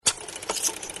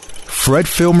Fred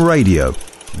Film Radio,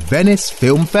 Venice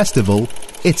Film Festival,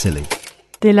 Italy.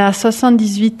 De la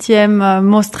 78e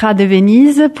Mostra de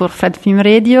Venise pour Fred Film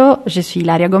Radio, je suis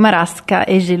Ilaria Gomarasca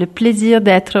et j'ai le plaisir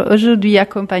d'être aujourd'hui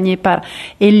accompagnée par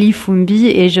Ellie Fumbi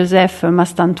et Joseph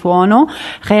Mastantuono,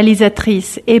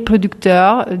 réalisatrice et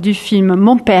producteur du film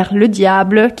Mon père le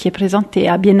diable qui est présenté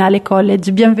à Biennale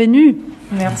College. Bienvenue.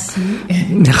 Merci.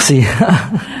 Merci.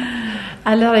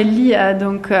 Alors Ellie,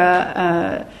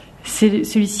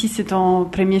 celui-ci, c'est ton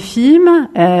premier film.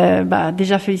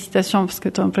 Déjà, félicitations parce que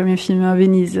ton premier film à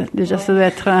Venise, déjà, ça doit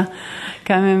être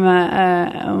quand même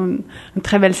une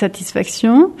très belle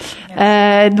satisfaction.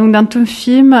 Donc, dans ton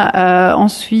film, on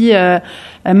suit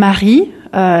Marie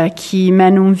qui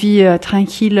mène une vie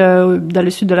tranquille dans le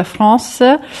sud de la France.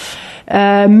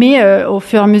 Mais au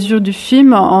fur et à mesure du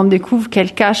film, on découvre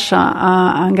qu'elle cache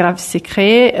un grave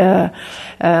secret.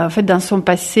 En fait, dans son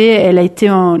passé, elle a été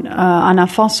un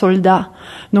enfant soldat.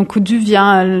 Donc, d'où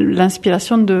vient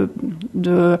l'inspiration de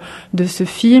ce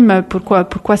film?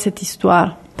 Pourquoi cette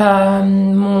histoire?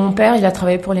 Mon père, il a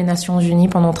travaillé pour les Nations Unies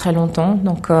pendant très longtemps.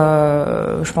 Donc,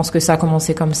 je pense que ça a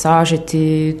commencé comme ça.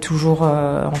 J'étais toujours,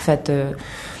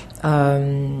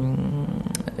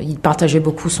 il partageait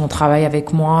beaucoup son travail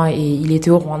avec moi et il était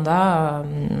au Rwanda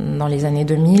dans les années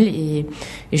 2000 et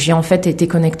j'ai en fait été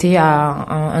connectée à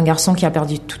un garçon qui a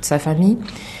perdu toute sa famille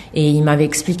et il m'avait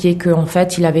expliqué que en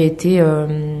fait il avait été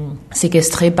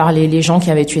séquestré par les gens qui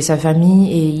avaient tué sa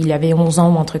famille et il avait 11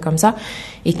 ans ou un truc comme ça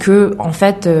et que en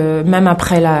fait même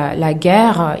après la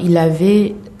guerre il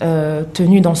avait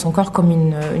tenu dans son corps comme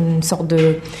une sorte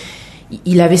de...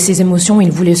 Il avait ses émotions,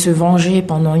 il voulait se venger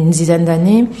pendant une dizaine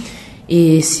d'années.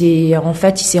 Et il s'est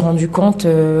rendu compte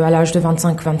à l'âge de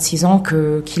 25-26 ans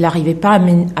qu'il n'arrivait pas à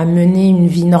mener une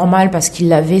vie normale parce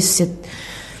qu'il avait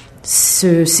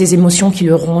ces émotions qui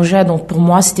le rongeaient. Donc pour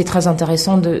moi, c'était très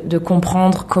intéressant de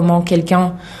comprendre comment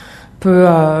quelqu'un peut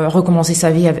recommencer sa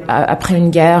vie après une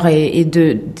guerre et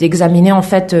d'examiner en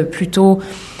fait plutôt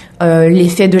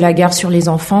l'effet de la guerre sur les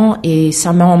enfants. Et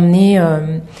ça m'a emmené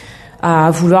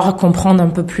à vouloir comprendre un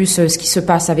peu plus ce qui se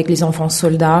passe avec les enfants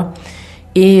soldats.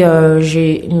 Et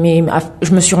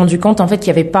je me suis rendu compte en fait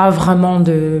qu'il n'y avait pas vraiment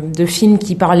de film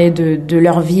qui parlait de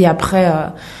leur vie après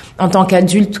en tant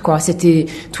qu'adultes, quoi. C'était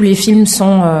tous les films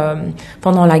sont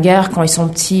pendant la guerre quand ils sont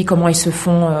petits, comment ils se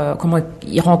font, comment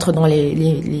ils rentrent dans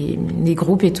les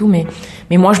groupes et tout. Mais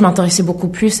moi je m'intéressais beaucoup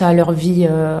plus à leur vie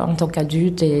en tant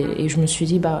qu'adultes et je me suis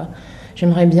dit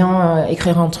j'aimerais bien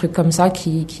écrire un truc comme ça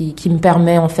qui me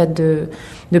permet en fait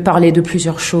de parler de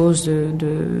plusieurs choses,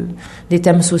 des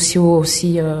thèmes sociaux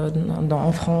aussi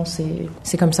en France. Et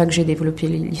c'est comme ça que j'ai développé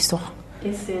l'histoire.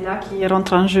 Et c'est là qu'il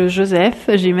rentre en jeu Joseph,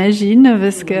 j'imagine,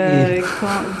 parce que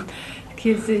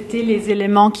quels étaient les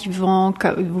éléments qui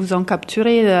vous ont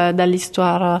capturé dans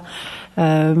l'histoire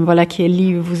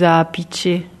qu'Ellie vous a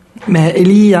pitché? Mais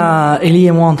Ellie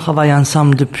et moi, on travaille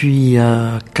ensemble depuis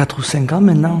 4 ou 5 ans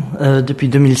maintenant, depuis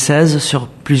 2016, sur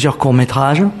plusieurs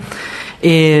courts-métrages.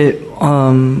 Et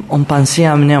on pensait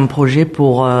amener un projet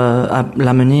pour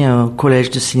l'amener au collège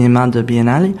de cinéma de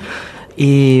Biennale.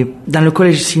 Et dans le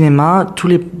collège de cinéma, tous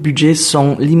les budgets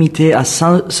sont limités à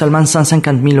seulement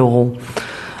 150 000 euros.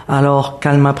 Alors,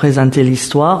 quand elle m'a présenté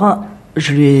l'histoire,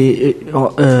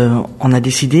 on a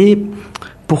décidé...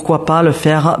 Pourquoi pas le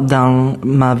faire dans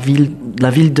la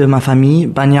ville de ma famille,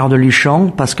 Bagnères de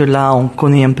Luchon, parce que là, on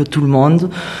connaît un peu tout le monde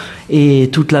et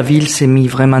toute la ville s'est mise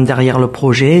vraiment derrière le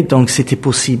projet, donc c'était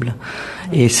possible.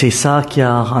 Et c'est ça qui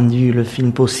a rendu le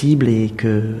film possible et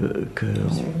que...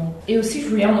 Et aussi, je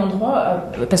voulais un endroit,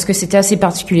 parce que c'était assez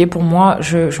particulier pour moi,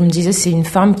 je me disais, c'est une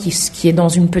femme qui est dans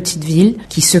une petite ville,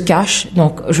 qui se cache,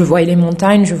 donc je voyais les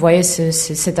montagnes, je voyais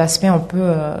cet aspect un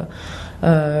peu...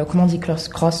 comment on dit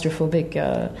claustrophobique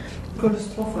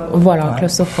claustrophobe. Voilà,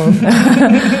 claustrophobe.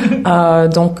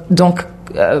 Donc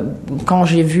quand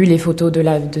j'ai vu les photos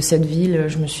de cette ville,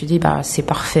 je me suis dit c'est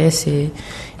parfait.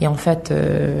 Et en fait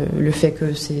le fait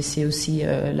que c'est aussi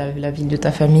la ville de ta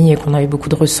famille et qu'on avait beaucoup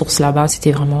de ressources là-bas,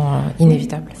 c'était vraiment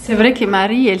inévitable. C'est vrai que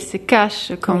Marie, elle se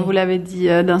cache, comme vous l'avez dit,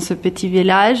 dans ce petit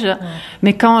village. Ouais.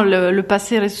 Mais quand le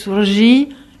passé ressurgit,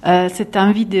 cette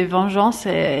envie de vengeance,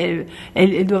 elle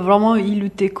doit vraiment y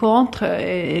lutter contre.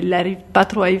 Elle n'arrive pas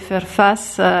trop à y faire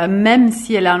face, même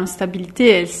si elle a une stabilité.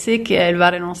 Elle sait qu'elle va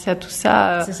renoncer à tout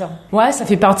ça. C'est ça. Ouais, ça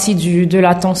fait partie de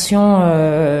la tension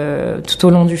tout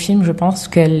au long du film. Je pense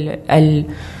qu'elle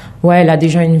a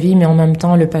déjà une vie, mais en même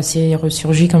temps, le passé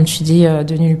ressurgit, comme tu dis,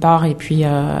 de nulle part. Et puis,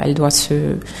 elle doit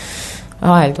se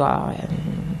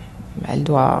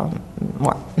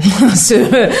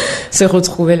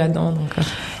retrouver là-dedans. Donc.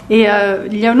 Et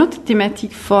il y a une autre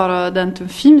thématique forte dans ton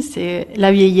film, c'est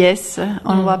la vieillesse.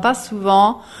 On ne voit pas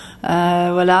souvent,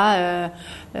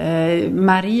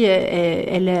 Marie,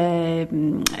 elle est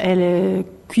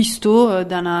cuistot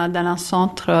dans un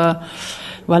centre,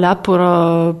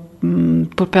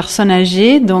 pour personnes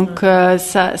âgées. Donc,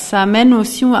 ça amène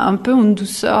aussi un peu une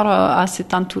douceur à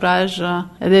cet entourage.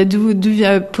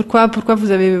 Pourquoi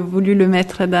vous avez voulu le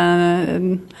mettre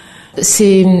dans...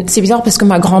 C'est bizarre parce que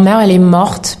ma grand-mère, elle est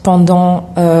morte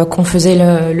pendant qu'on faisait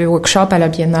le workshop à la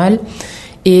Biennale.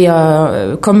 Et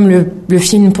comme le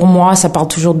film, pour moi, ça parle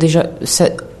toujours déjà...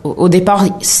 au départ,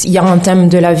 il y a un thème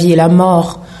de la vie et la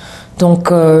mort. Donc,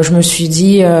 je me suis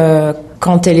dit,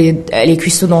 quand elle est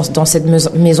cuistot dans cette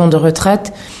maison de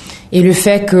retraite, et le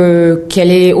fait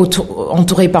qu'elle est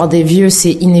entourée par des vieux,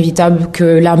 c'est inévitable que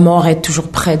la mort est toujours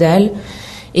près d'elle.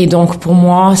 Et donc, pour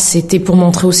moi, c'était pour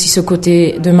montrer aussi ce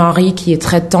côté de Marie qui est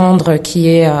très tendre,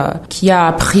 qui a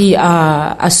appris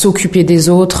à s'occuper des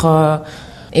autres.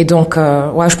 Et donc,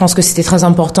 je pense que c'était très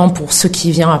important pour ce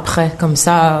qui vient après. Comme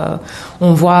ça,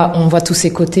 on voit tous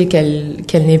ces côtés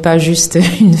qu'elle n'est pas juste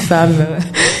une femme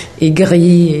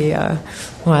aigrie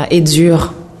et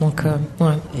dure. Donc, Et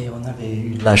on avait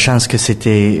eu la chance que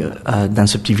c'était dans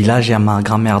ce petit village, il y a ma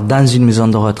grand-mère dans une maison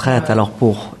de retraite. Alors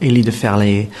pour Ellie de faire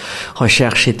les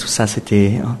recherches et tout ça,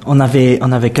 on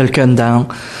avait quelqu'un dans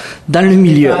le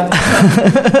milieu.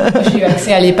 J'ai eu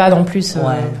accès à l'EHPAD en plus.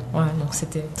 Donc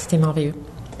c'était merveilleux.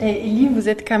 Et Ellie, vous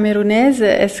êtes camerounaise.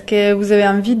 Est-ce que vous avez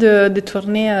envie de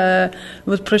tourner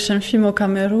votre prochain film au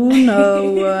Cameroun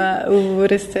ou vous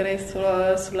resterez sur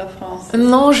la France?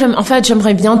 Non,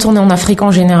 j'aimerais bien tourner en Afrique en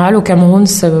général. Au Cameroun,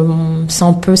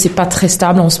 c'est pas très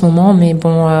stable en ce moment, mais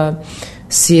bon,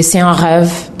 c'est un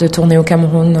rêve de tourner au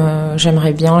Cameroun.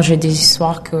 J'aimerais bien. J'ai des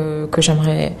histoires que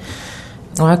j'aimerais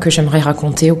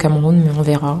raconter au Cameroun, mais on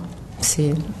verra.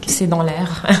 C'est dans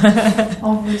l'air.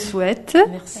 On vous le souhaite.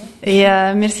 Merci. Et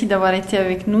merci d'avoir été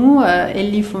avec nous,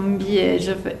 Ellie Fombi et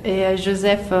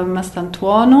Joseph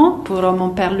Mastantuono pour Mon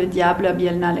Père le Diable à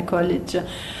Biennale College.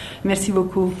 Merci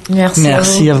beaucoup.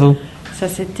 Merci à vous. Ça,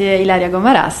 c'était Ilaria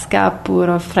Gomarasca pour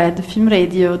Fred Film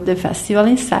Radio de Festival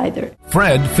Insider.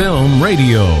 Fred Film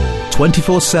Radio.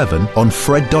 24/7 on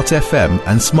Fred.fm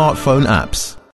and smartphone apps.